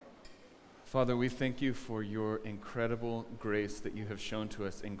Father, we thank you for your incredible grace that you have shown to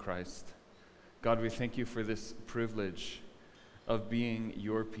us in Christ. God, we thank you for this privilege of being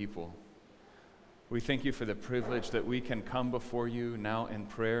your people. We thank you for the privilege that we can come before you now in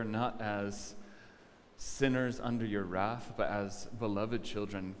prayer, not as sinners under your wrath, but as beloved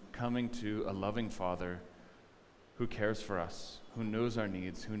children coming to a loving Father who cares for us, who knows our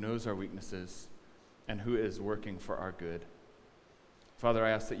needs, who knows our weaknesses, and who is working for our good. Father,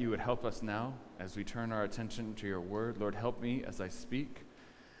 I ask that you would help us now as we turn our attention to your word. Lord, help me as I speak,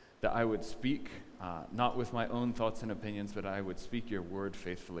 that I would speak not with my own thoughts and opinions, but I would speak your word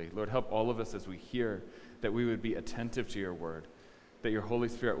faithfully. Lord, help all of us as we hear that we would be attentive to your word, that your Holy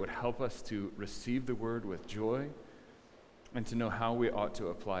Spirit would help us to receive the word with joy and to know how we ought to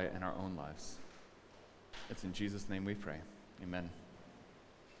apply it in our own lives. It's in Jesus' name we pray. Amen.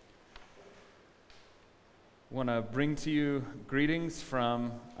 I want to bring to you greetings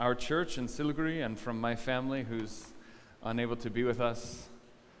from our church in Siliguri and from my family who's unable to be with us.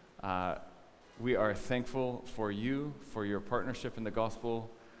 We are thankful for you, for your partnership in the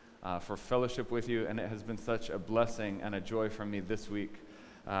gospel, for fellowship with you, and it has been such a blessing and a joy for me this week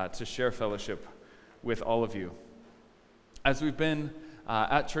to share fellowship with all of you. As we've been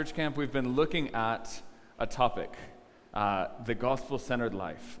at church camp, we've been looking at a topic, the gospel-centered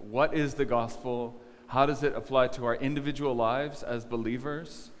life. What is the gospel? How does it apply to our individual lives as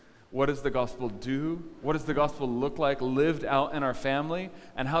believers? What does the gospel do? What does the gospel look like lived out in our family?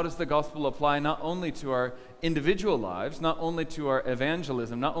 And how does the gospel apply not only to our individual lives, not only to our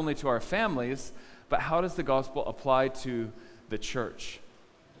evangelism, not only to our families, but how does the gospel apply to the church?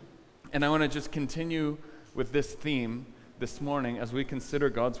 And I want to just continue with this theme this morning as we consider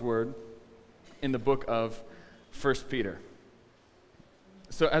God's word in the book of 1 Peter.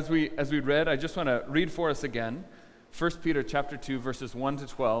 So as we read, I just want to read for us again, 1 Peter chapter 2, verses 1 to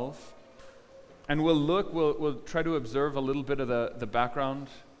 12. And we'll try to observe a little bit of the background,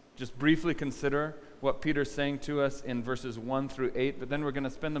 just briefly consider what Peter's saying to us in verses 1 through 8, but then we're going to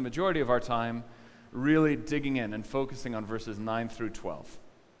spend the majority of our time really digging in and focusing on verses 9 through 12.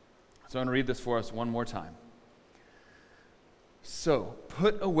 So I'm going to read this for us one more time. So,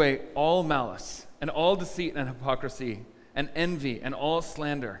 put away all malice and all deceit and hypocrisy and envy and all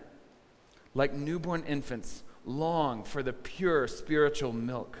slander. Like newborn infants, long for the pure spiritual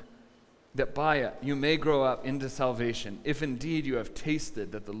milk, that by it you may grow up into salvation, if indeed you have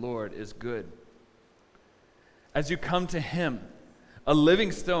tasted that the Lord is good. As you come to him, a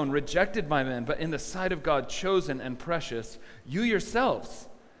living stone rejected by men, but in the sight of God chosen and precious, you yourselves,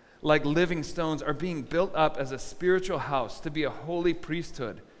 like living stones, are being built up as a spiritual house to be a holy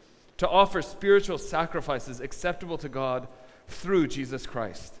priesthood, to offer spiritual sacrifices acceptable to God through Jesus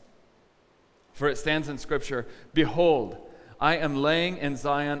Christ. For it stands in Scripture, "Behold, I am laying in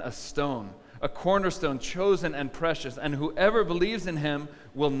Zion a stone, a cornerstone chosen and precious, and whoever believes in him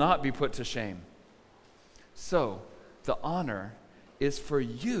will not be put to shame." So, the honor is for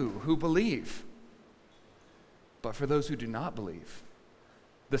you who believe. But for those who do not believe,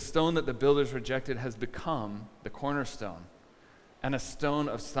 the stone that the builders rejected has become the cornerstone, and a stone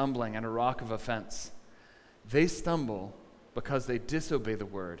of stumbling and a rock of offense. They stumble because they disobey the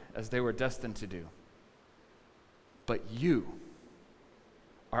word as they were destined to do. But you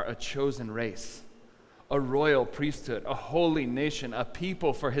are a chosen race, a royal priesthood, a holy nation, a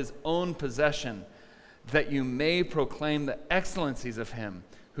people for his own possession, that you may proclaim the excellencies of him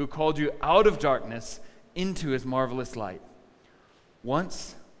who called you out of darkness into his marvelous light.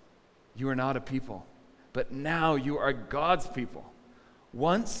 Once you were not a people, but now you are God's people.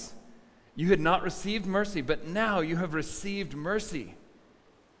 Once you had not received mercy, but now you have received mercy.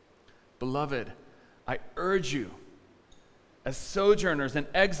 Beloved, I urge you, as sojourners and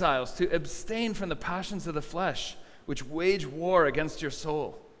exiles, to abstain from the passions of the flesh, which wage war against your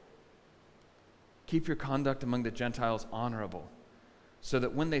soul. Keep your conduct among the Gentiles honorable, so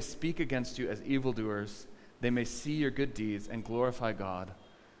that when they speak against you as evildoers, they may see your good deeds and glorify God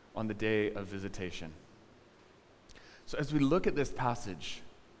on the day of visitation. So as we look at this passage,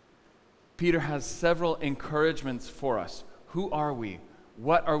 Peter has several encouragements for us. Who are we?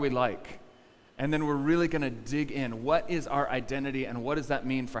 What are we like? And then we're really going to dig in. What is our identity and what does that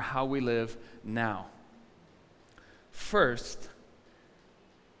mean for how we live now? First,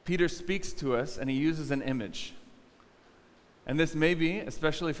 Peter speaks to us and he uses an image. And this may be,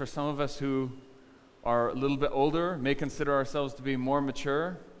 especially for some of us who are a little bit older, may consider ourselves to be more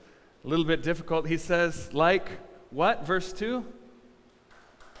mature, a little bit difficult. He says, like what? Verse 2?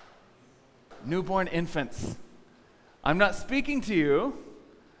 Newborn infants. I'm not speaking to you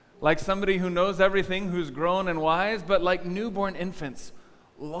like somebody who knows everything, who's grown and wise, but like newborn infants,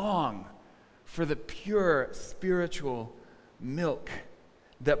 long for the pure spiritual milk,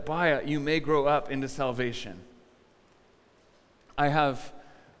 that by it you may grow up into salvation. I have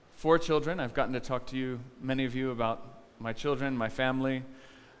 4 children. I've gotten to talk to you, many of you, about my children, my family.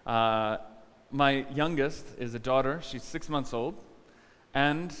 My youngest is a daughter. She's 6 months old.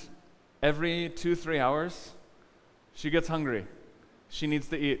 And every 2-3 hours, she gets hungry. She needs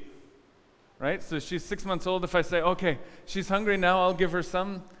to eat. Right? So she's 6 months old. If I say, okay, she's hungry now, I'll give her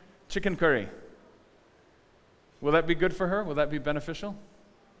some chicken curry. Will that be good for her? Will that be beneficial?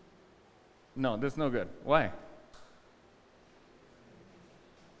 No, that's no good. Why?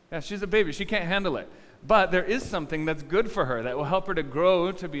 Yeah, she's a baby. She can't handle it. But there is something that's good for her that will help her to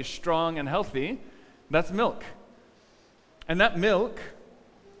grow to be strong and healthy. That's milk. And that milk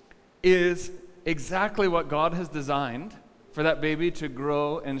is exactly what God has designed for that baby to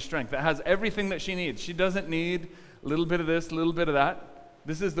grow in strength. It has everything that she needs. She doesn't need a little bit of this, a little bit of that.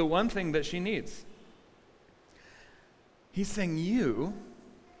 This is the one thing that she needs. He's saying you,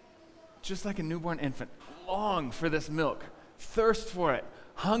 just like a newborn infant, long for this milk, thirst for it,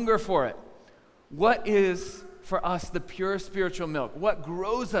 hunger for it. What is for us the pure spiritual milk? What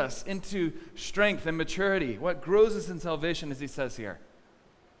grows us into strength and maturity? What grows us in salvation, as he says here?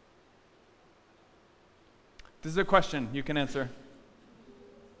 This is a question you can answer.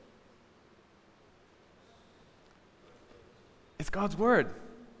 It's God's word.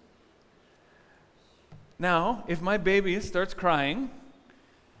 Now, if my baby starts crying,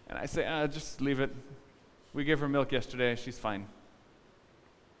 and I say, just leave it. We gave her milk yesterday, she's fine.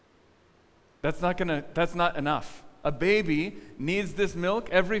 That's not enough. A baby needs this milk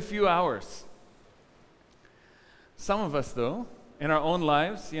every few hours. Some of us, though, in our own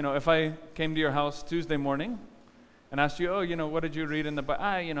lives, if I came to your house Tuesday morning and asked you, what did you read in the Bible?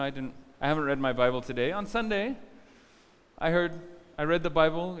 I haven't read my Bible today. On Sunday, I read the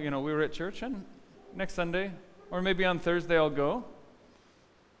Bible, we were at church, and next Sunday, or maybe on Thursday I'll go,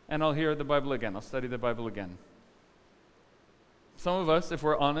 and I'll hear the Bible again. I'll study the Bible again. Some of us, if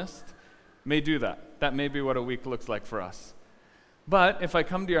we're honest, may do that. That may be what a week looks like for us. But if I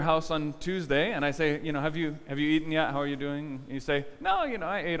come to your house on Tuesday and I say, have you eaten yet? How are you doing? And you say, no,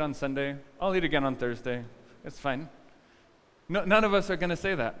 I ate on Sunday. I'll eat again on Thursday. It's fine. No, none of us are going to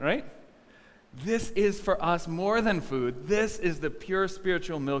say that, right? This is for us more than food. This is the pure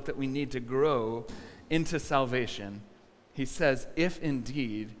spiritual milk that we need to grow into salvation. He says, if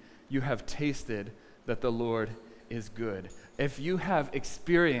indeed you have tasted that the Lord is good. If you have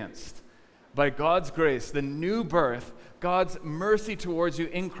experienced by God's grace the new birth, God's mercy towards you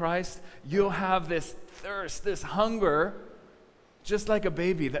in Christ, you'll have this thirst, this hunger, just like a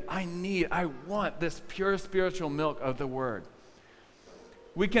baby, that I want this pure spiritual milk of the Word.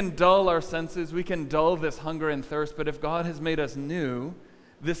 We can dull our senses, we can dull this hunger and thirst, but if God has made us new,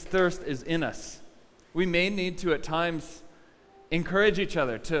 this thirst is in us. We may need to, at times, encourage each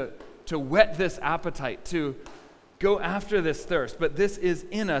other to whet this appetite, to go after this thirst, but this is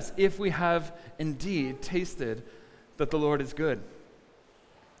in us if we have indeed tasted that the Lord is good.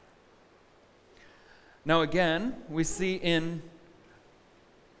 Now again, we see in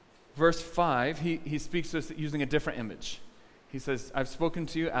verse 5, he speaks to us using a different image. He says, I've spoken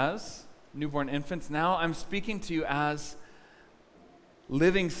to you as newborn infants. Now I'm speaking to you as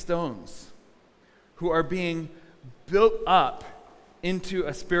living stones who are being built up into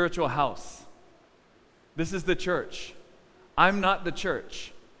a spiritual house. This is the church. I'm not the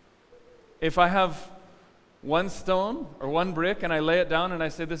church. If I have one stone or one brick and I lay it down and I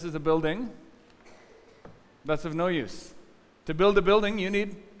say this is a building, that's of no use. To build a building, you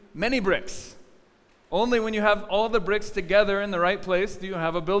need many bricks. Only when you have all the bricks together in the right place do you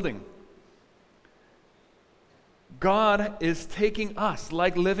have a building. God is taking us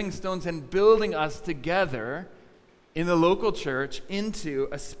like living stones and building us together in the local church into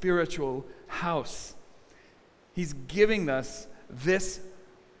a spiritual house. He's giving us this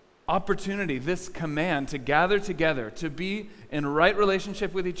opportunity, this command to gather together, to be in right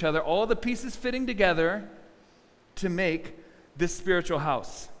relationship with each other, all the pieces fitting together to make this spiritual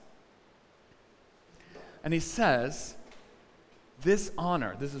house. And he says, this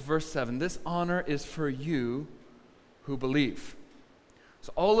honor, this is verse 7, this honor is for you who believe.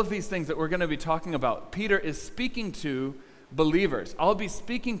 So all of these things that we're going to be talking about, Peter is speaking to believers. I'll be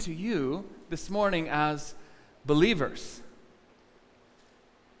speaking to you this morning as believers.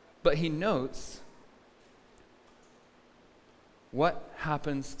 But he notes what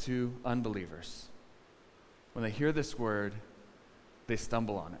happens to unbelievers. When they hear this word, they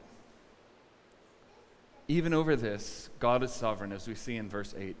stumble on it. Even over this, God is sovereign, as we see in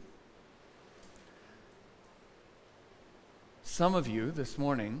verse 8. some of you this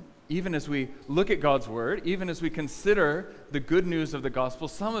morning, even as we look at God's word, even as we consider the good news of the gospel,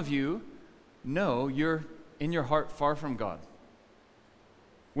 some of you know you're in your heart far from God.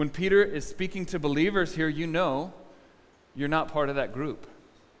 When Peter is speaking to believers here, you know you're not part of that group.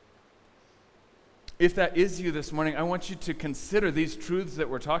 If that is you this morning, I want you to consider these truths that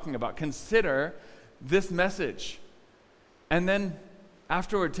we're talking about. Consider this message. And then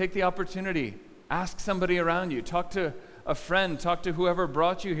afterward, take the opportunity. Ask somebody around you. Talk to a friend. Talk to whoever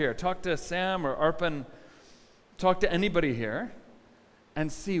brought you here. Talk to Sam or Arpan. Talk to anybody here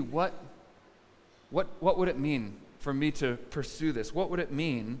and see what would it mean for me to pursue this? What would it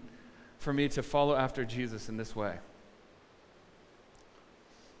mean for me to follow after Jesus in this way?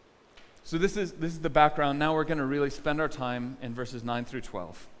 So this is the background. Now we're going to really spend our time in verses 9 through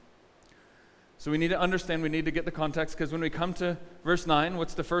 12. So we need to understand, we need to get the context, because when we come to verse 9,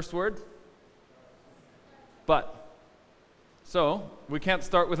 what's the first word? But. So we can't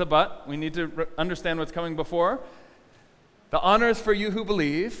start with a but. We need to understand what's coming before. The honor is for you who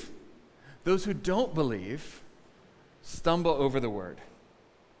believe. Those who don't believe stumble over the word.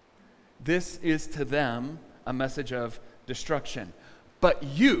 This is to them a message of destruction. But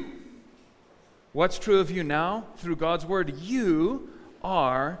you, what's true of you now? Through God's word, you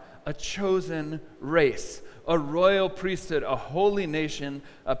are a chosen race, a royal priesthood, a holy nation,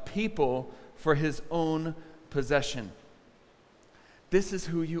 a people for his own possession. This is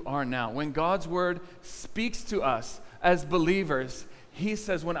who you are now. When God's word speaks to us as believers, he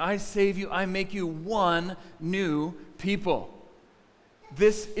says, when I save you, I make you one new people.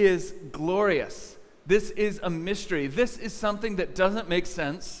 This is glorious. This is a mystery. This is something that doesn't make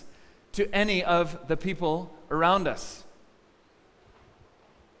sense to any of the people around us.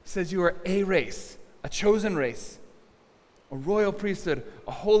 He says you are a race, a chosen race, a royal priesthood,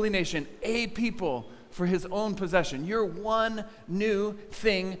 a holy nation, a people for his own possession. You're one new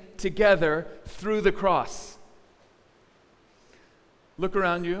thing together through the cross. Look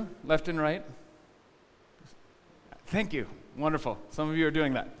around you, left and right. Thank you. Wonderful. Some of you are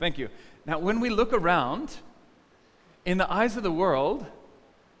doing that. Thank you. Now, when we look around, in the eyes of the world,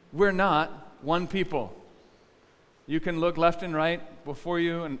 we're not one people. You can look left and right, before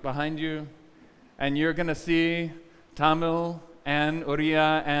you and behind you, and you're going to see Tamil and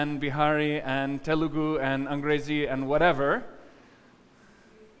Oriya and Bihari and Telugu and Angrezi and whatever.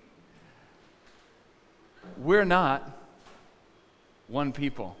 We're not one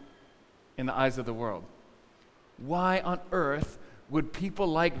people in the eyes of the world. Why on earth would people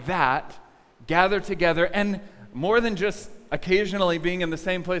like that gather together and, more than just occasionally being in the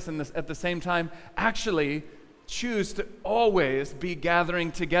same place at the same time, actually choose to always be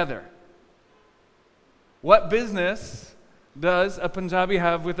gathering together? What business does a Punjabi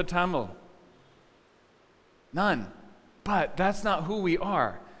have with a Tamil? None. But that's not who we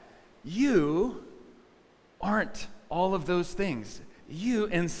are. You aren't all of those things. You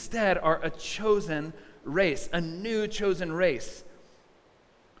instead are a chosen race, a new chosen race.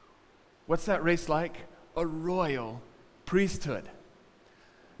 What's that race like? A royal priesthood.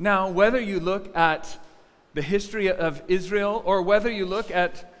 Now, whether you look at the history of Israel or whether you look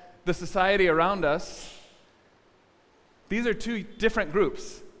at the society around us, these are two different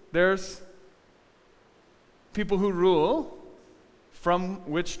groups. There's people who rule, from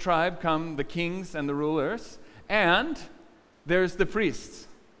which tribe come the kings and the rulers, and there's the priests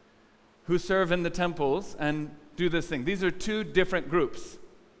who serve in the temples and do this thing. These are two different groups,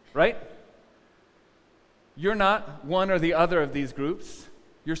 right? You're not one or the other of these groups.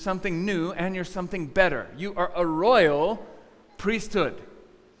 You're something new and you're something better. You are a royal priesthood.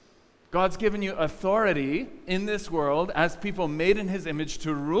 God's given you authority in this world as people made in his image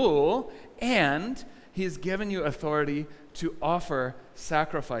to rule, and he's given you authority to offer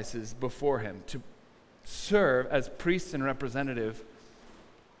sacrifices before him, to serve as priests and representative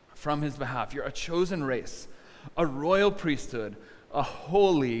from his behalf. You're a chosen race, a royal priesthood, a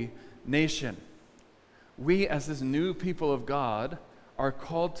holy nation. We, as this new people of God, are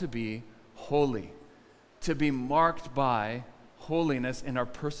called to be holy, to be marked by holiness in our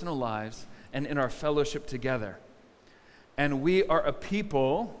personal lives and in our fellowship together. And we are a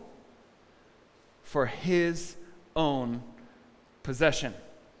people for his own possession.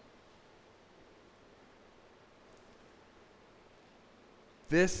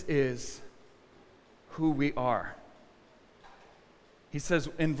 This is who we are. He says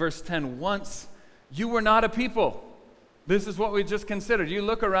in verse 10, once you were not a people. This is what we just considered. You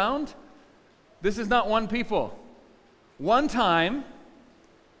look around, this is not one people. One time,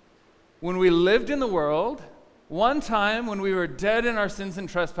 when we lived in the world, one time when we were dead in our sins and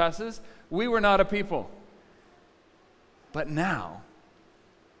trespasses, we were not a people. But now,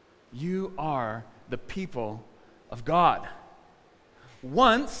 you are the people of God.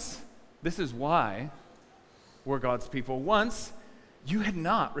 Once, this is why we're God's people, once you had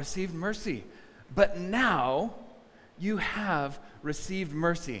not received mercy, but now you have received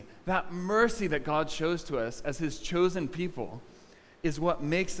mercy. That mercy that God shows to us as his chosen people is what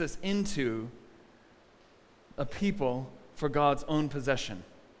makes us into a people for God's own possession.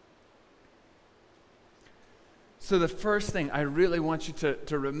 So the first thing I really want you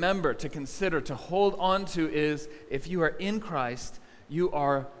to remember, to consider, to hold on to is, if you are in Christ, you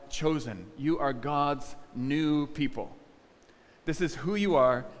are chosen. You are God's new people. This is who you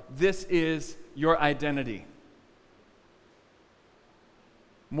are. This is your identity.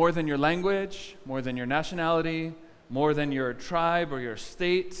 More than your language, more than your nationality, more than your tribe or your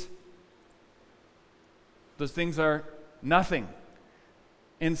state. Those things are nothing.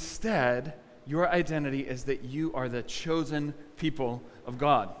 Instead, your identity is that you are the chosen people of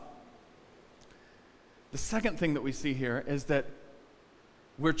God. The second thing that we see here is that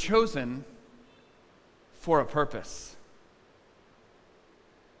we're chosen for a purpose.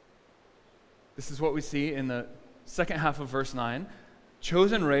 This is what we see in the second half of verse 9.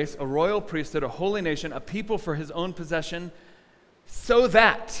 Chosen race, a royal priesthood, a holy nation, a people for his own possession, so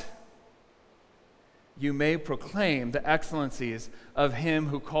that you may proclaim the excellencies of him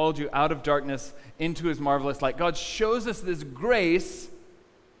who called you out of darkness into his marvelous light. God shows us this grace,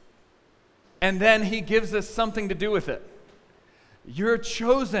 and then he gives us something to do with it. You're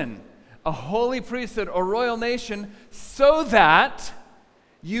chosen, a holy priesthood, a royal nation, so that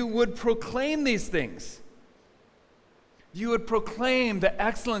you would proclaim these things. You would proclaim the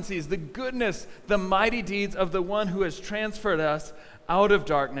excellencies, the goodness, the mighty deeds of the one who has transferred us out of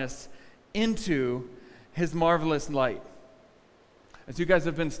darkness into his marvelous light. As you guys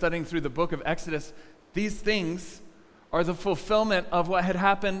have been studying through the book of Exodus, these things are the fulfillment of what had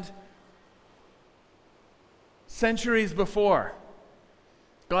happened centuries before.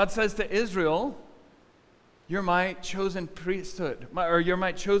 God says to Israel, you're my chosen priesthood, you're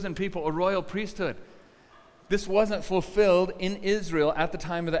my chosen people, a royal priesthood. This wasn't fulfilled in Israel at the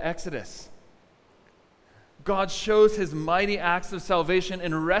time of the Exodus. God shows his mighty acts of salvation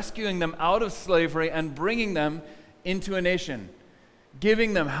in rescuing them out of slavery and bringing them into a nation,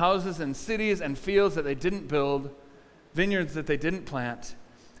 giving them houses and cities and fields that they didn't build, vineyards that they didn't plant.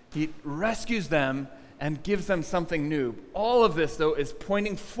 He rescues them and gives them something new. All of this, though, is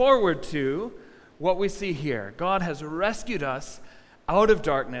pointing forward to what we see here. God has rescued us out of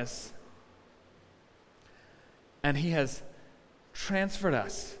darkness, and he has transferred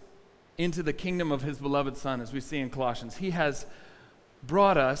us into the kingdom of his beloved Son, as we see in Colossians. He has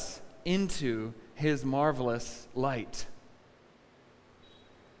brought us into his marvelous light.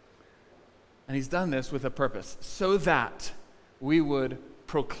 And he's done this with a purpose, so that we would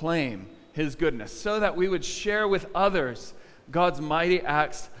proclaim his goodness, so that we would share with others God's mighty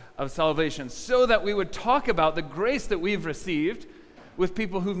acts of salvation, so that we would talk about the grace that we've received with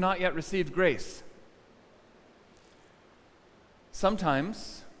people who've not yet received grace.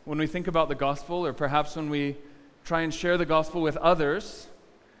 Sometimes, when we think about the gospel, or perhaps when we try and share the gospel with others,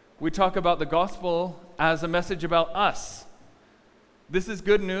 we talk about the gospel as a message about us. This is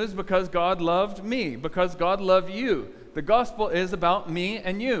good news because God loved me, because God loved you. The gospel is about me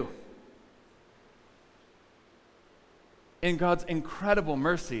and you. In God's incredible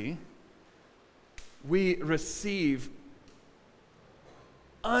mercy, we receive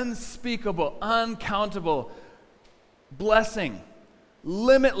unspeakable, uncountable blessing,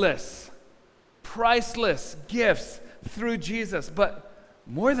 limitless, priceless gifts through Jesus. But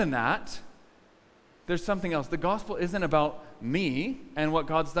more than that, there's something else. The gospel isn't about me and what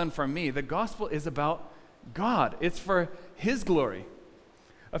God's done for me. The gospel is about God. It's for his glory.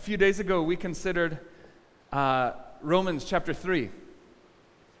 A few days ago, we considered Romans chapter 3.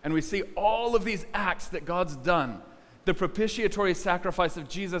 And we see all of these acts that God's done, the propitiatory sacrifice of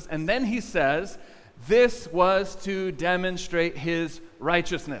Jesus. And then he says, this was to demonstrate his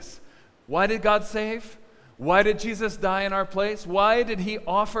righteousness. Why did God save? Why did Jesus die in our place? Why did he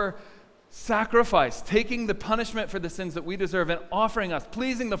offer sacrifice, taking the punishment for the sins that we deserve and offering us,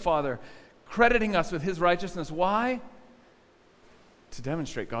 pleasing the Father, crediting us with his righteousness? Why? To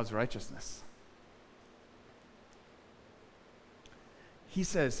demonstrate God's righteousness. He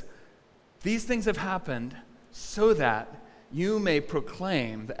says, these things have happened so that you may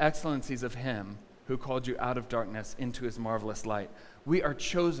proclaim the excellencies of him who called you out of darkness into his marvelous light. We are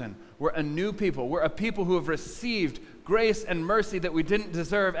chosen. We're a new people. We're a people who have received grace and mercy that we didn't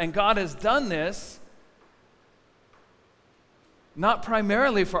deserve. And God has done this not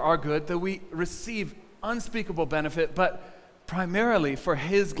primarily for our good, though we receive unspeakable benefit, but primarily for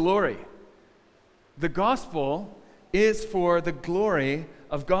his glory. The gospel is for the glory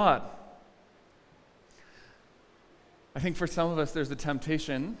of God. I think for some of us there's a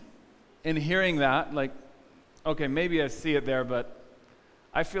temptation in hearing that, like, okay, maybe I see it there, but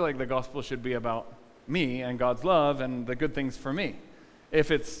I feel like the gospel should be about me and God's love and the good things for me.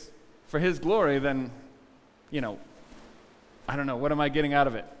 If it's for his glory, then, I don't know, what am I getting out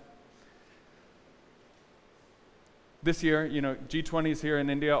of it? This year, G20 is here in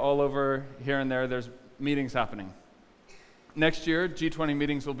India, all over here and there, there's meetings happening. Next year, G20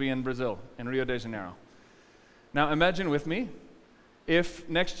 meetings will be in Brazil, in Rio de Janeiro. Now imagine with me, if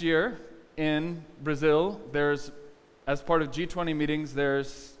next year in Brazil, as part of G20 meetings,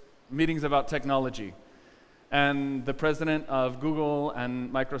 there's meetings about technology. And the president of Google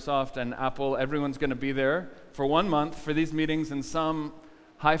and Microsoft and Apple, everyone's going to be there for 1 month for these meetings in some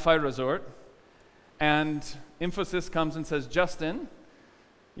hi-fi resort. And Infosys comes and says, Justin,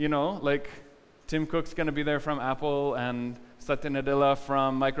 Tim Cook's going to be there from Apple and Satya Nadella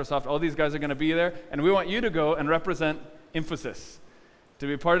from Microsoft. All these guys are going to be there. And we want you to go and represent Infosys, to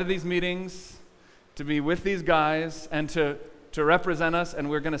be part of these meetings, to be with these guys, and to represent us. And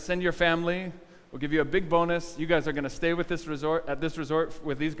we're going to send your family. We'll give you a big bonus. You guys are going to stay with this resort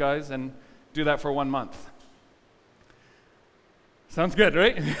with these guys and do that for 1 month. Sounds good,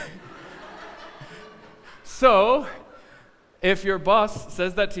 right? So, if your boss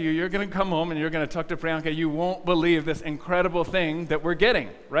says that to you, you're going to come home and you're going to talk to Priyanka. You won't believe this incredible thing that we're getting,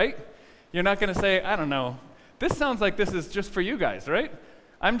 right? You're not going to say, I don't know, this sounds like this is just for you guys, right?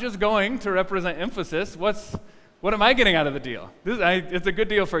 I'm just going to represent Infosys. What am I getting out of the deal? It's a good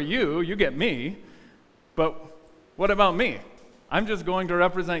deal for you. You get me. But what about me? I'm just going to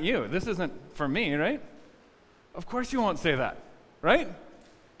represent you. This isn't for me, right? Of course you won't say that, right?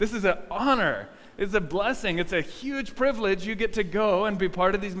 This is an honor. It's a blessing. It's a huge privilege. You get to go and be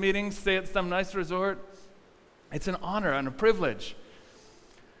part of these meetings, stay at some nice resort. It's an honor and a privilege.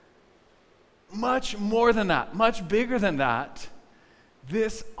 Much more than that, much bigger than that,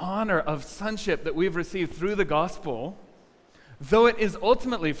 this honor of sonship that we've received through the gospel, though it is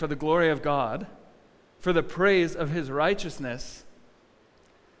ultimately for the glory of God, for the praise of his righteousness,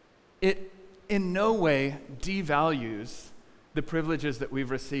 it in no way devalues the privileges that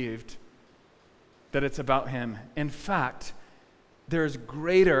we've received, that it's about him. In fact, there's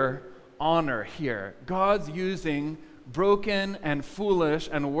greater honor here. God's using broken and foolish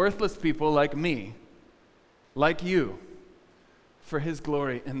and worthless people like me, like you, for his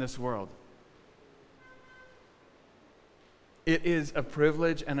glory in this world. It is a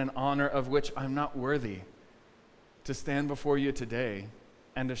privilege and an honor of which I'm not worthy to stand before you today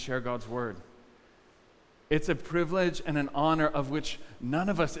and to share God's word. It's a privilege and an honor of which none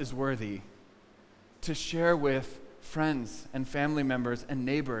of us is worthy to share with friends and family members and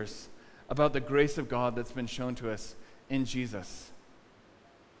neighbors about the grace of God that's been shown to us in Jesus.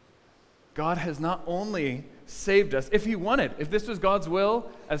 God has not only saved us, if he wanted, if this was God's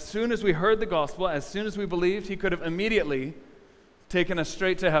will, as soon as we heard the gospel, as soon as we believed, he could have immediately taken us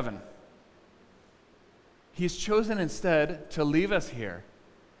straight to heaven. He's chosen instead to leave us here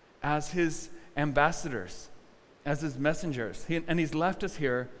as his ambassadors, as his messengers. And he's left us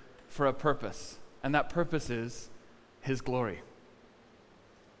here for a purpose, and that purpose is his glory.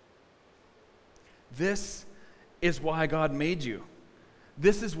 This is why God made you.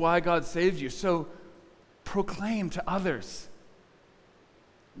 This is why God saved you. So proclaim to others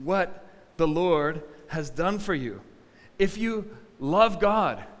what the Lord has done for you. If you love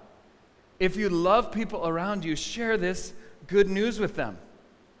God, if you love people around you, share this good news with them.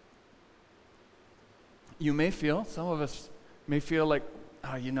 You may feel, some of us may feel like,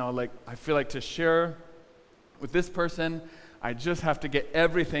 I feel like to share with this person, I just have to get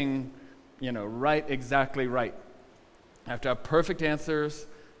everything, right, exactly right. I have to have perfect answers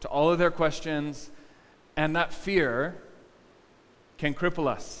to all of their questions, and that fear can cripple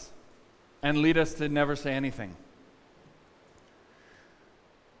us and lead us to never say anything.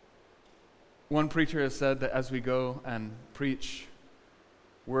 One preacher has said that as we go and preach,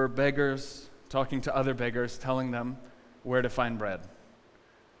 we're beggars talking to other beggars, telling them where to find bread.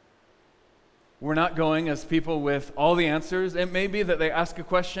 We're not going as people with all the answers. It may be that they ask a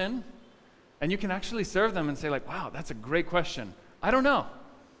question, and you can actually serve them and say, wow, that's a great question. I don't know.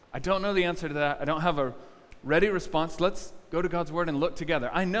 I don't know the answer to that. I don't have a ready response. Let's go to God's word and look together.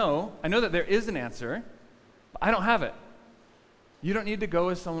 I know that there is an answer, but I don't have it. You don't need to go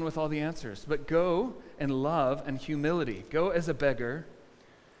as someone with all the answers, but go in love and humility. Go as a beggar,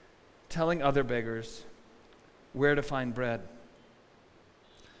 telling other beggars where to find bread.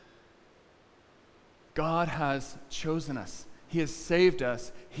 God has chosen us. He has saved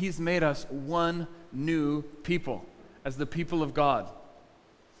us. He's made us one new people, as the people of God.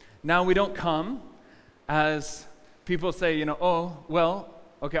 Now we don't come as people say, oh, well,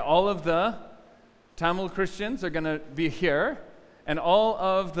 okay, all of the Tamil Christians are going to be here, and all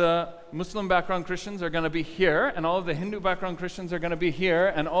of the Muslim background Christians are going to be here, and all of the Hindu background Christians are going to be here,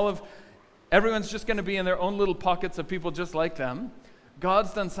 and everyone's just going to be in their own little pockets of people just like them.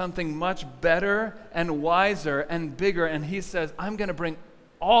 God's done something much better and wiser and bigger, and he says, I'm going to bring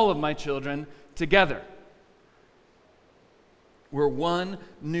all of my children together. We're one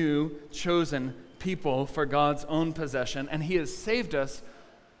new chosen people for God's own possession, and he has saved us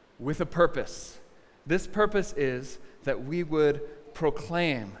with a purpose. This purpose is that we would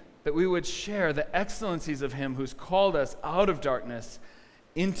proclaim, that we would share the excellencies of him who's called us out of darkness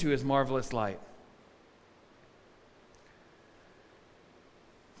into his marvelous light.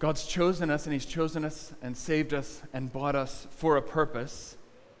 God's chosen us, and he's chosen us and saved us and bought us for a purpose.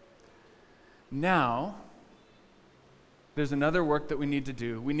 Now, there's another work that we need to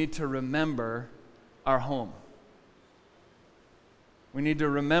do. We need to remember our home. We need to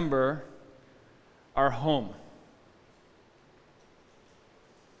remember our home.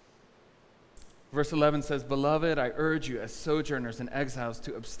 Verse 11 says, Beloved, I urge you as sojourners and exiles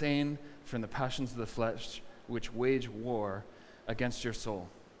to abstain from the passions of the flesh which wage war against your soul.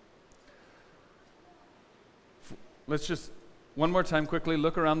 Let's just, one more time quickly,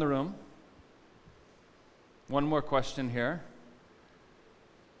 look around the room. One more question here.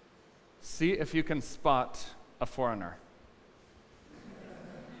 See if you can spot a foreigner.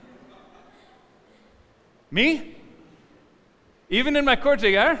 Me? Even in my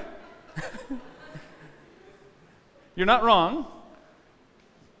courtyard? You're not wrong,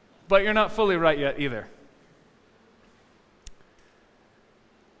 but you're not fully right yet either.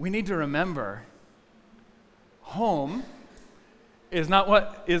 We need to remember, home is not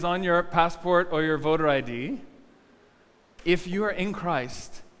what is on your passport or your voter ID. If you are in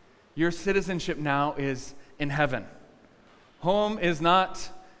Christ, your citizenship now is in heaven. Home is not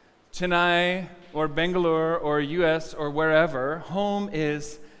Chennai or Bangalore or US or wherever. Home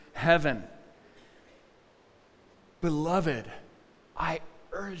is heaven. Beloved, I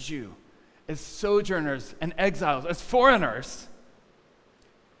urge you, as sojourners and exiles, as foreigners,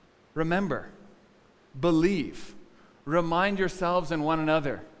 remember, believe, remind yourselves and one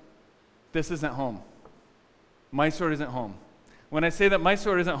another, this isn't home. Mysore isn't home. When I say that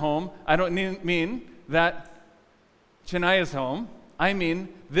Mysore isn't home, I don't mean that Chennai is home. I mean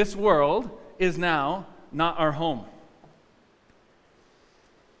this world is now not our home.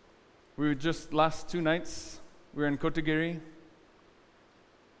 We were just last 2 nights, we were in Kotagiri.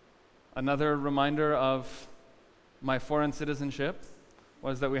 Another reminder of my foreign citizenship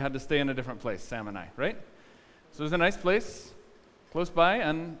was that we had to stay in a different place, Sam and I, right? So it was a nice place, close by,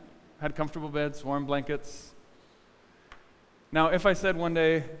 and had comfortable beds, warm blankets. Now, if I said one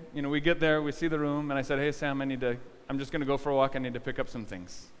day, we get there, we see the room, and I said, hey, Sam, I'm just going to go for a walk, I need to pick up some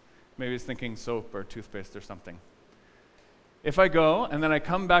things. Maybe he's thinking soap or toothpaste or something. If I go, and then I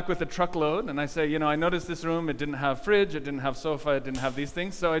come back with a truckload, and I say, I noticed this room, it didn't have fridge, it didn't have sofa, it didn't have these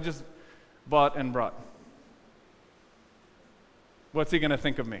things, so I just bought and brought. What's he going to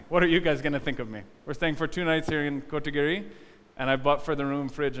think of me? What are you guys going to think of me? We're staying for 2 nights here in Kotagiri, and I bought for the room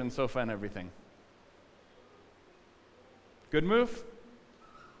fridge and sofa and everything. Good move?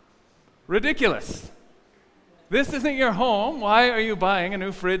 Ridiculous. This isn't your home. Why are you buying a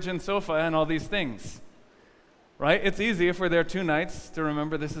new fridge and sofa and all these things? Right? It's easy if we're there 2 nights to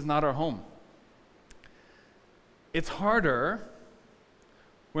remember this is not our home. It's harder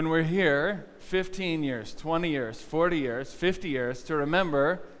when we're here 15 years, 20 years, 40 years, 50 years to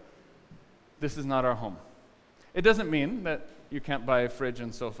remember this is not our home. It doesn't mean that you can't buy a fridge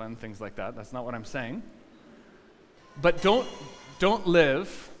and sofa and things like that. That's not what I'm saying. But don't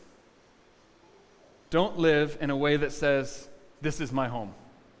live in a way that says, this is my home.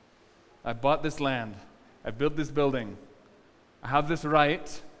 I bought this land. I built this building. I have this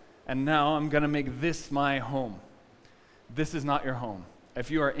right, and now I'm going to make this my home. This is not your home. If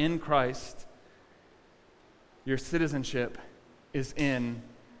you are in Christ, your citizenship is in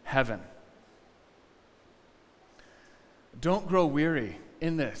heaven. Don't grow weary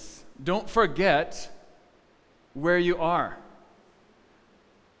in this. Don't forget where you are.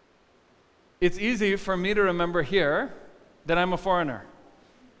 It's easy for me to remember here that I'm a foreigner.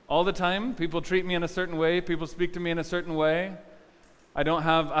 All the time, people treat me in a certain way, people speak to me in a certain way. I don't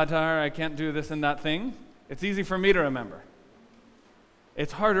have Aadhaar, I can't do this and that thing. It's easy for me to remember.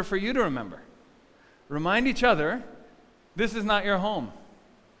 It's harder for you to remember. Remind each other, this is not your home.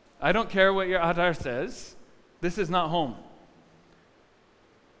 I don't care what your Adar says. This is not home.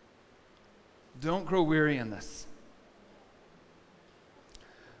 Don't grow weary in this.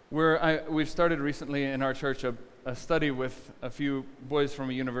 We've started recently in our church a study with a few boys from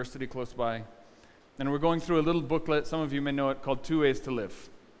a university close by. And we're going through a little booklet, some of you may know it, called 2 Ways to Live.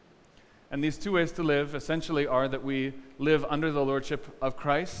 And these 2 ways to live essentially are that we live under the lordship of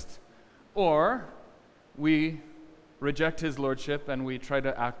Christ, or we reject his lordship and we try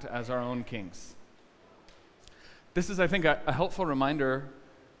to act as our own kings. This is, I think, a helpful reminder,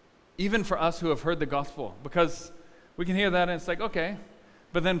 even for us who have heard the gospel, because we can hear that and it's like, okay,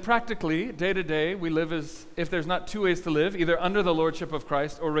 but then practically, day to day, we live as if there's not 2 ways to live, either under the lordship of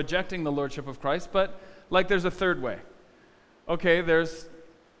Christ or rejecting the lordship of Christ, but like there's a third way. Okay, there's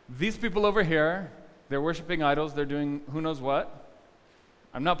these people over here, they're worshiping idols, they're doing who knows what.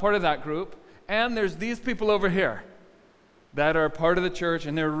 I'm not part of that group. And there's these people over here that are part of the church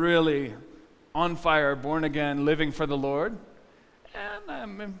and they're really on fire, born again, living for the Lord. And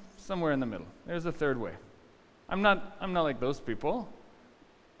I'm somewhere in the middle. There's a third way. I'm not like those people,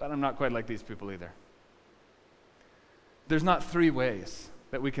 but I'm not quite like these people either. There's not 3 ways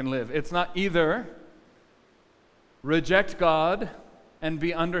that we can live. It's not either reject God and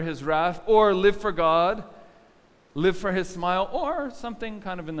be under his wrath, or live for God, live for his smile, or something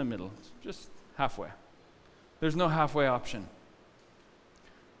kind of in the middle, just halfway. There's no halfway option.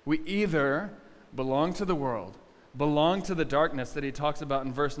 We either belong to the world, belong to the darkness that he talks about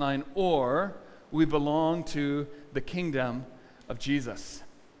in verse 9, or we belong to the kingdom of Jesus.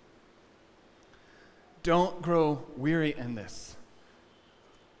 Don't grow weary in this.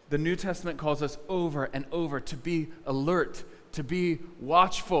 The New Testament calls us over and over to be alert, to be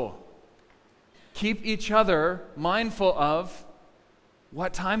watchful. Keep each other mindful of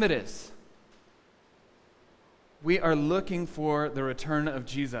what time it is. We are looking for the return of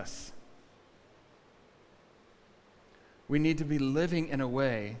Jesus. We need to be living in a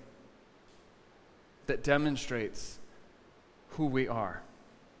way that demonstrates who we are.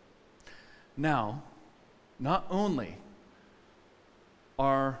 Now, not only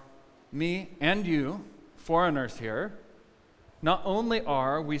are me and you, foreigners here, not only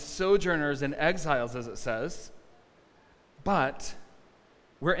are we sojourners and exiles, as it says, but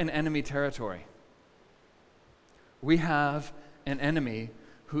we're in enemy territory. We have an enemy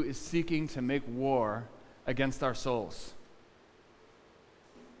who is seeking to make war against our souls.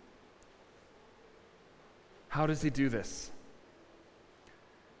 How does he do this?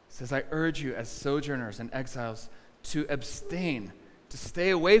 He says, I urge you as sojourners and exiles to abstain, to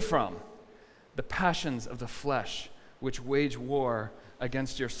stay away from the passions of the flesh, which wage war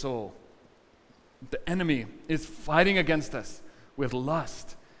against your soul. The enemy is fighting against us with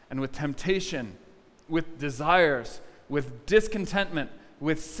lust and with temptation, with desires, with discontentment,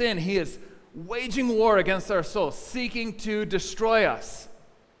 with sin. He is waging war against our soul, seeking to destroy us.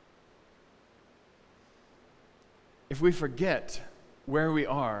 If we forget where we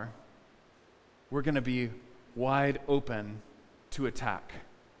are, we're going to be wide open to attack.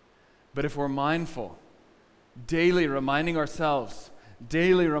 But if we're mindful, daily reminding ourselves,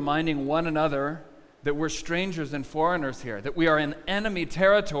 daily reminding one another that we're strangers and foreigners here, that we are in enemy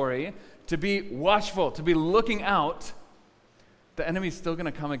territory, to be watchful, to be looking out, the enemy's still going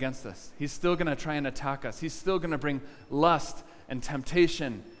to come against us. He's still going to try and attack us. He's still going to bring lust and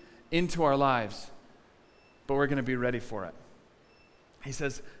temptation into our lives, but we're going to be ready for it. He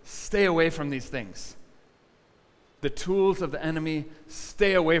says, stay away from these things. The tools of the enemy,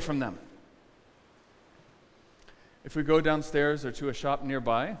 stay away from them. If we go downstairs or to a shop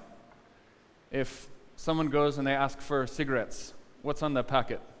nearby, if someone goes and they ask for cigarettes, what's on the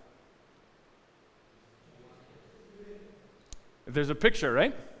packet? There's a picture,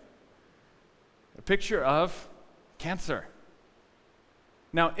 right? A picture of cancer.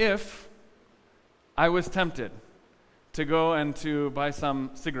 Now, if I was tempted to go and to buy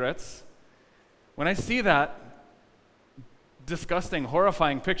some cigarettes, when I see that disgusting,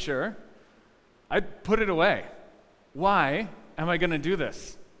 horrifying picture, I'd put it away. Why am I going to do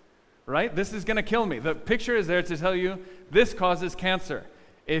this? Right? This is going to kill me. The picture is there to tell you this causes cancer.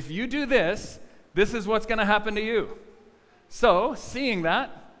 If you do this, this is what's going to happen to you. So, seeing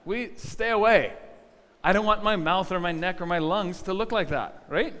that, we stay away. I don't want my mouth or my neck or my lungs to look like that,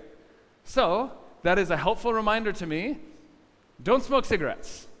 right? So, that is a helpful reminder to me. Don't smoke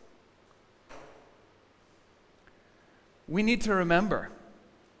cigarettes. We need to remember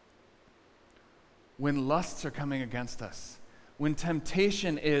when lusts are coming against us, when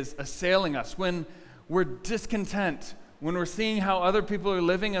temptation is assailing us, when we're discontent, when we're seeing how other people are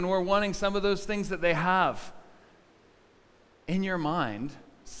living and we're wanting some of those things that they have. In your mind,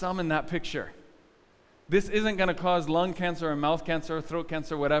 some in that picture. This isn't going to cause lung cancer or mouth cancer or throat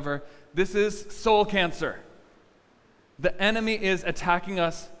cancer, whatever. This is soul cancer. The enemy is attacking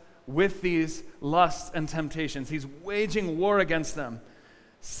us with these lusts and temptations. He's waging war against them.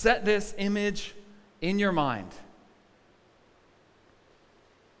 Set this image in your mind.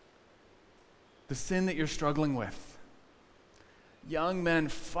 The sin that you're struggling with. Young men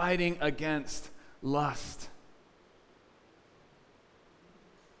fighting against lust.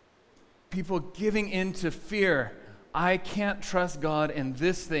 People giving in to fear. I can't trust God in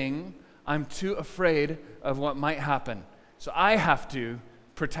this thing. I'm too afraid of what might happen. So I have to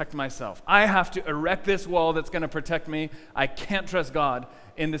protect myself. I have to erect this wall that's going to protect me. I can't trust God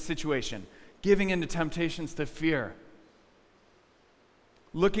in this situation. Giving into temptations to fear.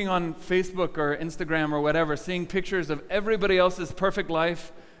 Looking on Facebook or Instagram or whatever, seeing pictures of everybody else's perfect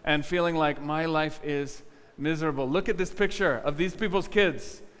life and feeling like my life is miserable. Look at this picture of these people's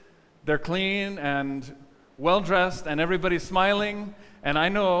kids. They're clean and well-dressed and everybody's smiling, and I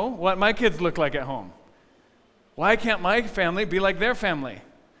know what my kids look like at home. Why can't my family be like their family?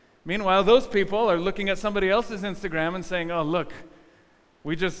 Meanwhile, those people are looking at somebody else's Instagram and saying, oh, look,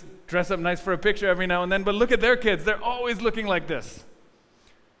 we just dress up nice for a picture every now and then, but look at their kids. They're always looking like this.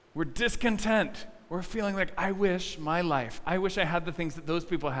 We're discontent. We're feeling like, I wish my life, I wish I had the things that those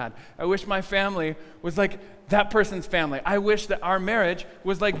people had. I wish my family was like that person's family. I wish that our marriage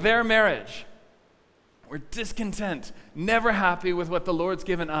was like their marriage. We're discontent, never happy with what the Lord's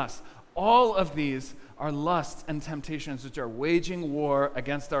given us. All of these are lusts and temptations which are waging war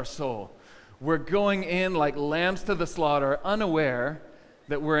against our soul. We're going in like lambs to the slaughter, unaware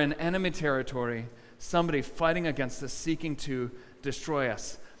that we're in enemy territory, somebody fighting against us, seeking to destroy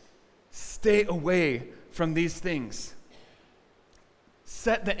us. Stay away from these things.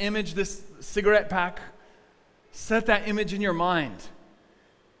 Set the image, this cigarette pack, set that image in your mind.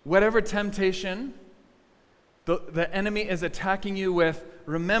 Whatever temptation the enemy is attacking you with,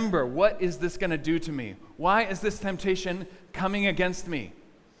 remember, what is this going to do to me? Why is this temptation coming against me?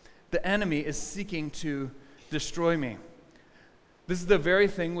 The enemy is seeking to destroy me. This is the very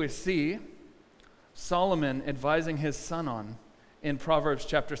thing we see Solomon advising his son on in Proverbs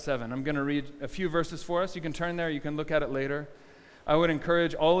chapter 7. I'm going to read a few verses for us. You can turn there, you can look at it later. I would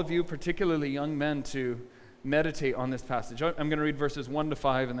encourage all of you, particularly young men, to meditate on this passage. I'm going to read verses 1 to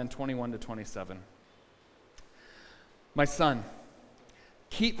 5 and then 21 to 27. My son,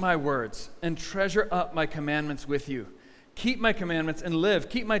 keep my words and treasure up my commandments with you. Keep my commandments and live.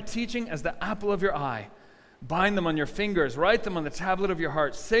 Keep my teaching as the apple of your eye. Bind them on your fingers. Write them on the tablet of your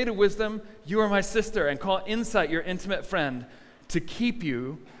heart. Say to wisdom, you are my sister, and call insight your intimate friend, to keep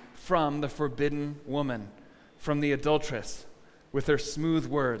you from the forbidden woman, from the adulteress with her smooth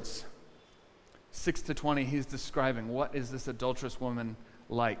words. 6 to 20, he's describing what is this adulterous woman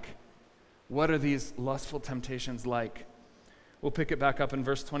like? What are these lustful temptations like? We'll pick it back up in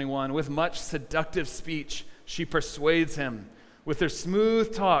verse 21. With much seductive speech, she persuades him. With her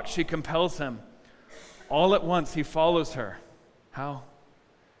smooth talk, she compels him. All at once, he follows her. How?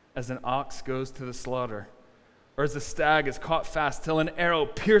 As an ox goes to the slaughter, or as a stag is caught fast till an arrow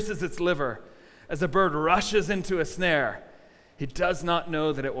pierces its liver, as a bird rushes into a snare. He does not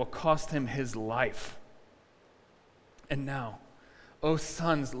know that it will cost him his life. And now, O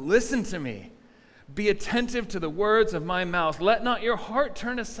sons, listen to me. Be attentive to the words of my mouth. Let not your heart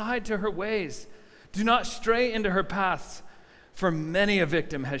turn aside to her ways. Do not stray into her paths, for many a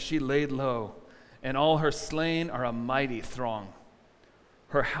victim has she laid low, and all her slain are a mighty throng.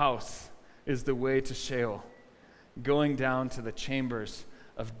 Her house is the way to Sheol, going down to the chambers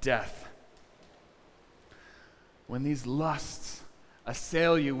of death. When these lusts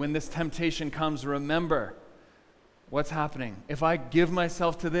assail you, when this temptation comes, remember what's happening. If I give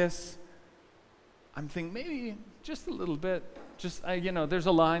myself to this, I'm thinking maybe just a little bit, there's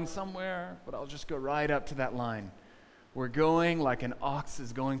a line somewhere, but I'll just go right up to that line. We're going like an ox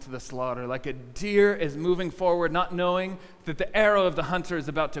is going to the slaughter, like a deer is moving forward, not knowing that the arrow of the hunter is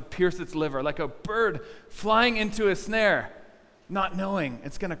about to pierce its liver, like a bird flying into a snare, not knowing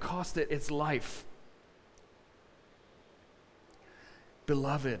it's going to cost it its life.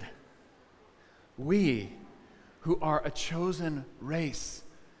 Beloved, we who are a chosen race,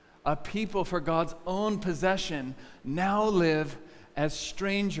 a people for God's own possession, now live as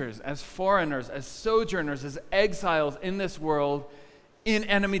strangers, as foreigners, as sojourners, as exiles in this world in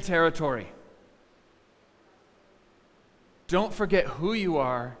enemy territory. Don't forget who you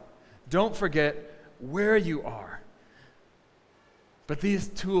are. Don't forget where you are. But these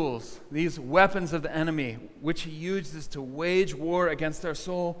tools, these weapons of the enemy, which he uses to wage war against our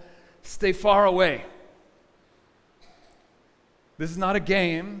soul, stay far away. This is not a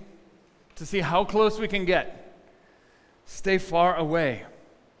game to see how close we can get. Stay far away.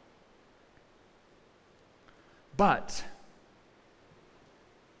 But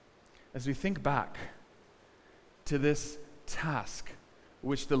as we think back to this task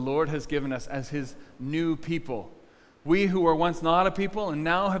which the Lord has given us as his new people, we who were once not a people and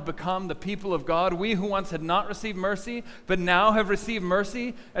now have become the people of God, we who once had not received mercy but now have received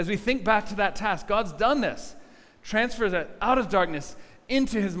mercy, as we think back to that task, God's done this, transfers it out of darkness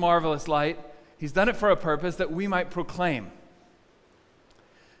into his marvelous light. He's done it for a purpose that we might proclaim.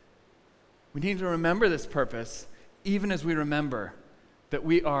 We need to remember this purpose even as we remember that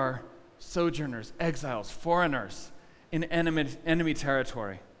we are sojourners, exiles, foreigners in enemy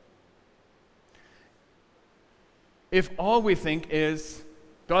territory. If all we think is,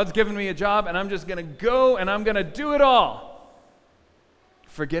 God's given me a job and I'm just going to go and I'm going to do it all,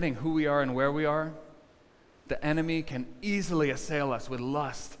 forgetting who we are and where we are, the enemy can easily assail us with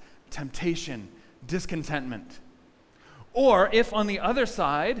lust, temptation, discontentment. Or if on the other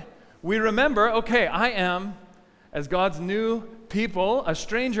side, we remember, okay, I am, as God's new people, a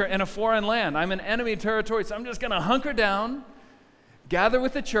stranger in a foreign land. I'm in enemy territory, so I'm just going to hunker down, gather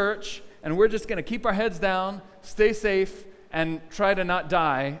with the church, and we're just going to keep our heads down, stay safe, and try to not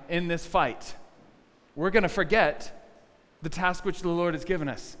die in this fight. We're going to forget the task which the Lord has given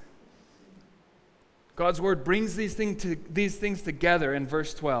us. God's word brings these things together in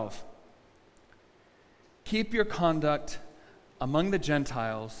verse 12. Keep your conduct among the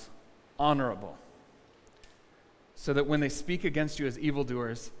Gentiles honorable, so that when they speak against you as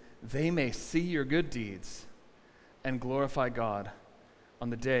evildoers, they may see your good deeds and glorify God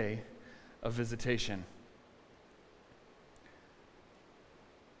on the day of visitation.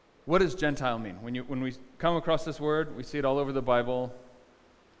 What does Gentile mean? When we come across this word, we see it all over the Bible.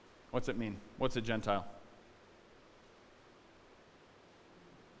 What's it mean? What's a Gentile?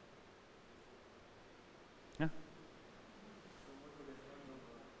 Yeah.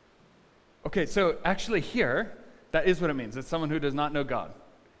 Okay, so actually here, that is what it means. It's someone who does not know God.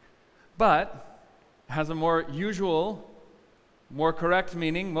 But has a more usual, more correct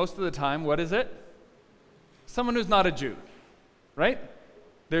meaning most of the time. What is it? Someone who's not a Jew, right?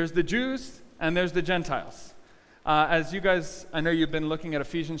 There's the Jews and there's the Gentiles. As you guys, I know you've been looking at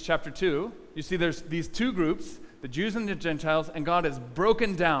Ephesians chapter 2. You see there's these two groups, the Jews and the Gentiles, and God has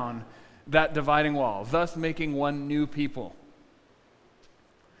broken down that dividing wall, thus making one new people.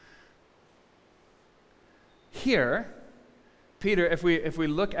 Here, Peter, if we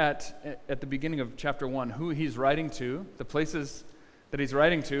look at the beginning of chapter 1, who he's writing to, the places that he's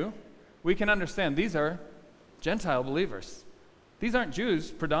writing to, we can understand these are Gentile believers. These aren't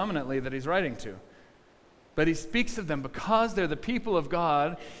Jews predominantly that he's writing to. But he speaks of them because they're the people of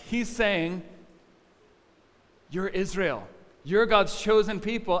God. He's saying, you're Israel. You're God's chosen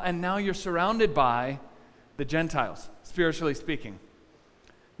people, and now you're surrounded by the Gentiles, spiritually speaking.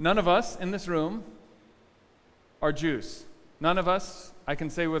 None of us in this room are Jews. None of us, I can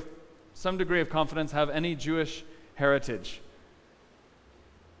say with some degree of confidence, have any Jewish heritage.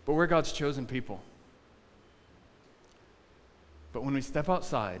 But we're God's chosen people. But when we step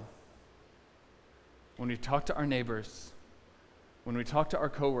outside, when we talk to our neighbors, when we talk to our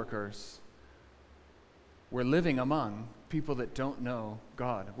coworkers, we're living among people that don't know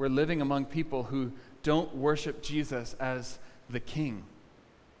God. We're living among people who don't worship Jesus as the King.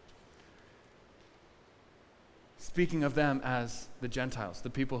 Speaking of them as the Gentiles, the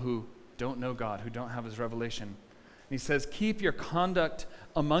people who don't know God, who don't have his revelation. And he says, keep your conduct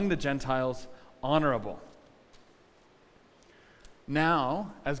among the Gentiles honorable.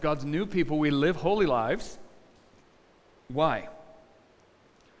 Now, as God's new people, we live holy lives. Why?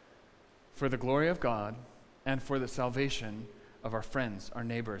 For the glory of God and for the salvation of our friends, our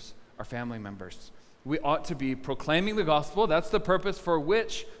neighbors, our family members. We ought to be proclaiming the gospel. That's the purpose for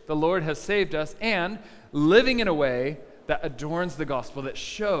which the Lord has saved us, and living in a way that adorns the gospel, that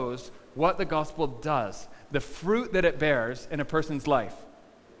shows what the gospel does, the fruit that it bears in a person's life.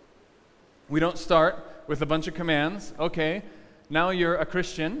 We don't start with a bunch of commands. Okay, now you're a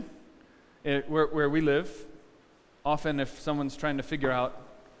Christian. Where we live, often if someone's trying to figure out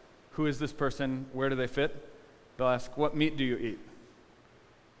who is this person, where do they fit, they'll ask, what meat do you eat?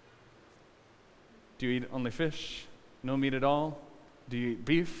 Do you eat only fish? No meat at all? Do you eat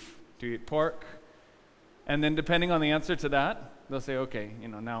beef? Do you eat pork? And then depending on the answer to that, they'll say, okay,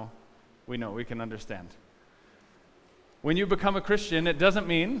 now we can understand. When you become a Christian, it doesn't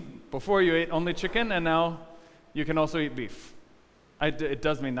mean before you ate only chicken and now you can also eat beef. It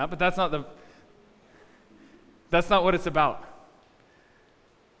does mean that, but that's not what it's about.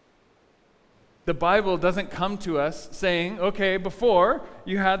 The Bible doesn't come to us saying, okay, before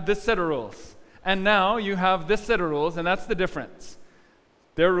you had this set of rules, and now you have this set of rules, and that's the difference.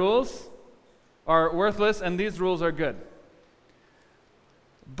 Their rules are worthless, and these rules are good.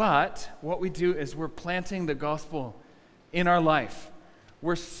 But what we do is we're planting the gospel in our life.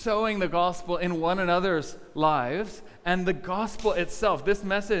 We're sowing the gospel in one another's lives, and the gospel itself, this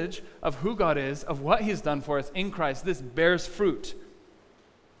message of who God is, of what he's done for us in Christ, this bears fruit.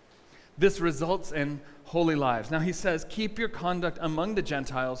 This results in holy lives. Now he says, keep your conduct among the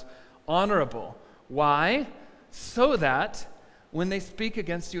Gentiles honorable. Why? So that when they speak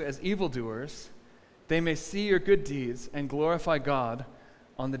against you as evildoers, they may see your good deeds and glorify God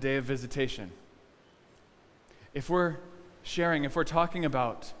on the day of visitation. If we're sharing, if we're talking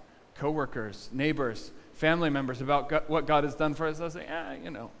about coworkers, neighbors, family members, about what God has done for us, I'll say, I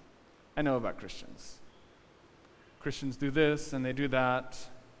know about Christians. Christians do this and they do that.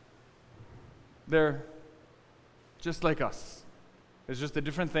 They're just like us. It's just a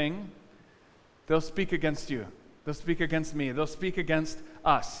different thing. They'll speak against you. They'll speak against me. They'll speak against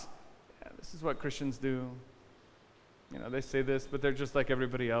us. Yeah, this is what Christians do. They say this, but they're just like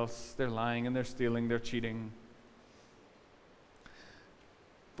everybody else. They're lying and they're stealing, they're cheating.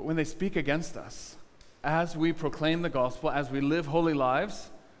 But when they speak against us, as we proclaim the gospel, as we live holy lives,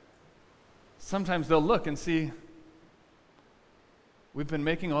 sometimes they'll look and see, we've been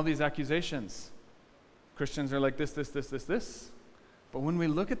making all these accusations. Christians are like this. But when we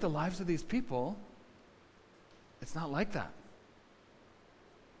look at the lives of these people, it's not like that.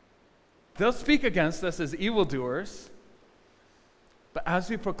 They'll speak against us as evildoers, but as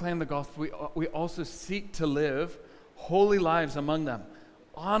we proclaim the gospel, we also seek to live holy lives among them,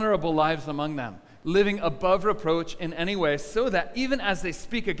 honorable lives among them, living above reproach in any way, so that even as they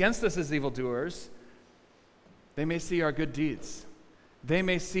speak against us as evildoers, they may see our good deeds. They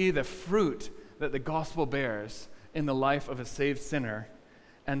may see the fruit that the gospel bears in the life of a saved sinner,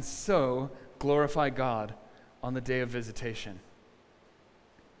 and so glorify God on the day of visitation.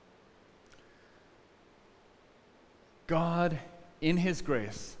 God, in his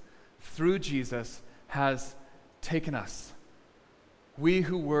grace, through Jesus, has taken us. We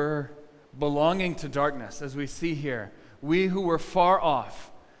who were belonging to darkness, as we see here, we who were far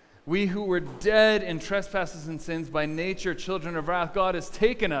off, we who were dead in trespasses and sins, by nature children of wrath, God has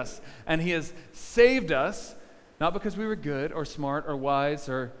taken us and he has saved us, not because we were good or smart or wise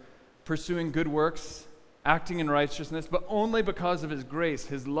or pursuing good works, acting in righteousness, but only because of his grace,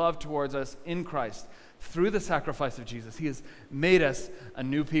 his love towards us in Christ. Through the sacrifice of Jesus, he has made us a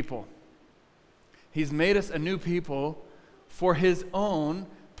new people. He's made us a new people for his own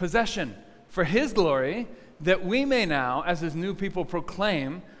possession, for his glory, that we may now, as his new people,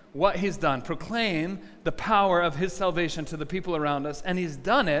 proclaim what he's done, proclaim the power of his salvation to the people around us. And he's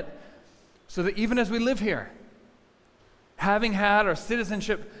done it so that even as we live here, having had our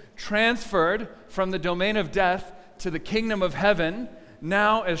citizenship transferred from the domain of death to the kingdom of heaven,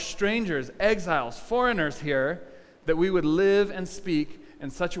 now as strangers, exiles, foreigners here, that we would live and speak in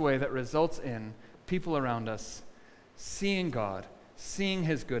such a way that results in people around us seeing God, seeing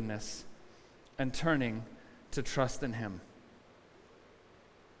his goodness, and turning to trust in him.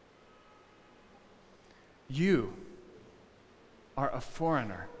 You are a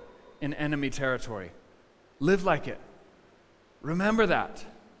foreigner in enemy territory. Live like it. Remember that.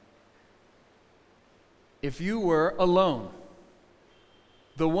 If you were alone,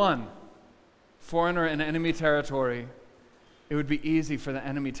 the one foreigner in enemy territory, it would be easy for the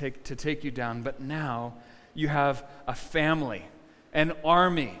enemy to take you down. But now you have a family, an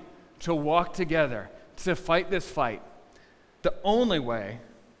army to walk together, to fight this fight. The only way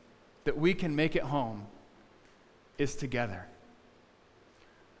that we can make it home is together.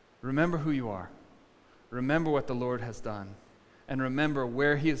 Remember who you are. Remember what the Lord has done. And remember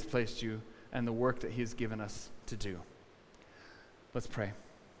where he has placed you and the work that he has given us to do. Let's pray.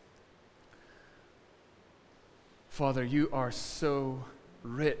 Father, you are so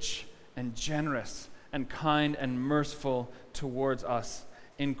rich and generous and kind and merciful towards us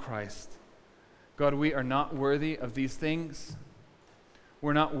in Christ. God, we are not worthy of these things.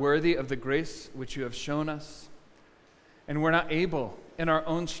 We're not worthy of the grace which you have shown us. And we're not able in our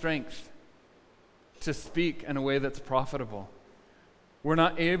own strength to speak in a way that's profitable. We're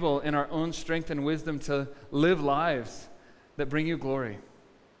not able in our own strength and wisdom to live lives that bring you glory.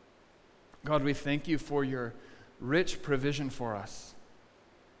 God, we thank you for your rich provision for us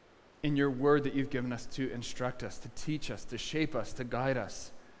in your word that you've given us to instruct us, to teach us, to shape us, to guide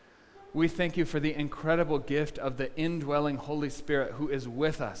us. We thank you for the incredible gift of the indwelling Holy Spirit who is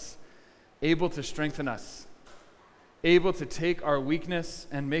with us, able to strengthen us, able to take our weakness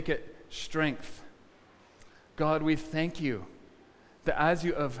and make it strength. God, we thank you that as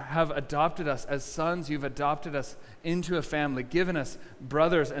you have adopted us as sons, you've adopted us into a family, given us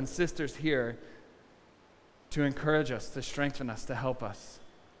brothers and sisters here to encourage us, to strengthen us, to help us.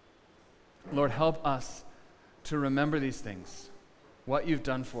 Lord, help us to remember these things, what you've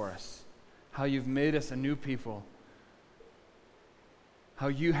done for us, how you've made us a new people, how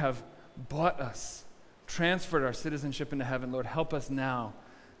you have bought us, transferred our citizenship into heaven. Lord, help us now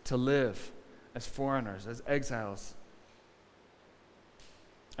to live as foreigners, as exiles,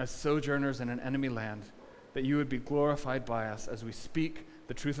 as sojourners in an enemy land, that you would be glorified by us as we speak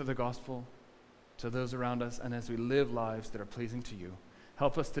the truth of the gospel to those around us and as we live lives that are pleasing to you.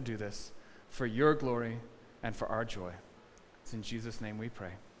 Help us to do this for your glory and for our joy. It's in Jesus' name we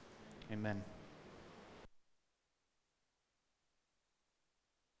pray. Amen.